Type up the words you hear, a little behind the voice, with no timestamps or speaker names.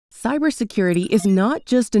Cybersecurity is not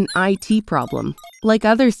just an IT problem. Like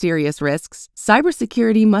other serious risks,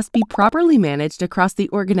 cybersecurity must be properly managed across the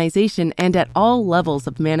organization and at all levels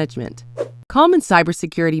of management. Common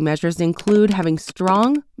cybersecurity measures include having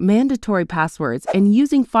strong, mandatory passwords and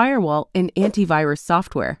using firewall and antivirus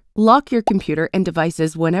software. Lock your computer and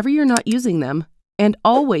devices whenever you're not using them, and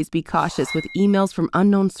always be cautious with emails from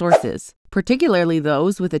unknown sources, particularly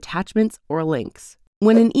those with attachments or links.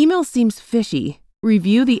 When an email seems fishy,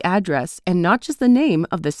 review the address and not just the name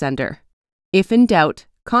of the sender. If in doubt,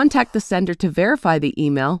 contact the sender to verify the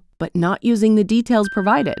email, but not using the details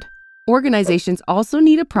provided. Organizations also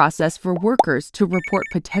need a process for workers to report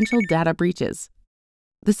potential data breaches.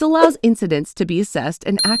 This allows incidents to be assessed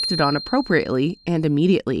and acted on appropriately and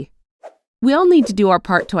immediately. We all need to do our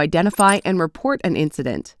part to identify and report an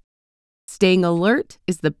incident. Staying alert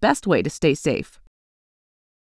is the best way to stay safe.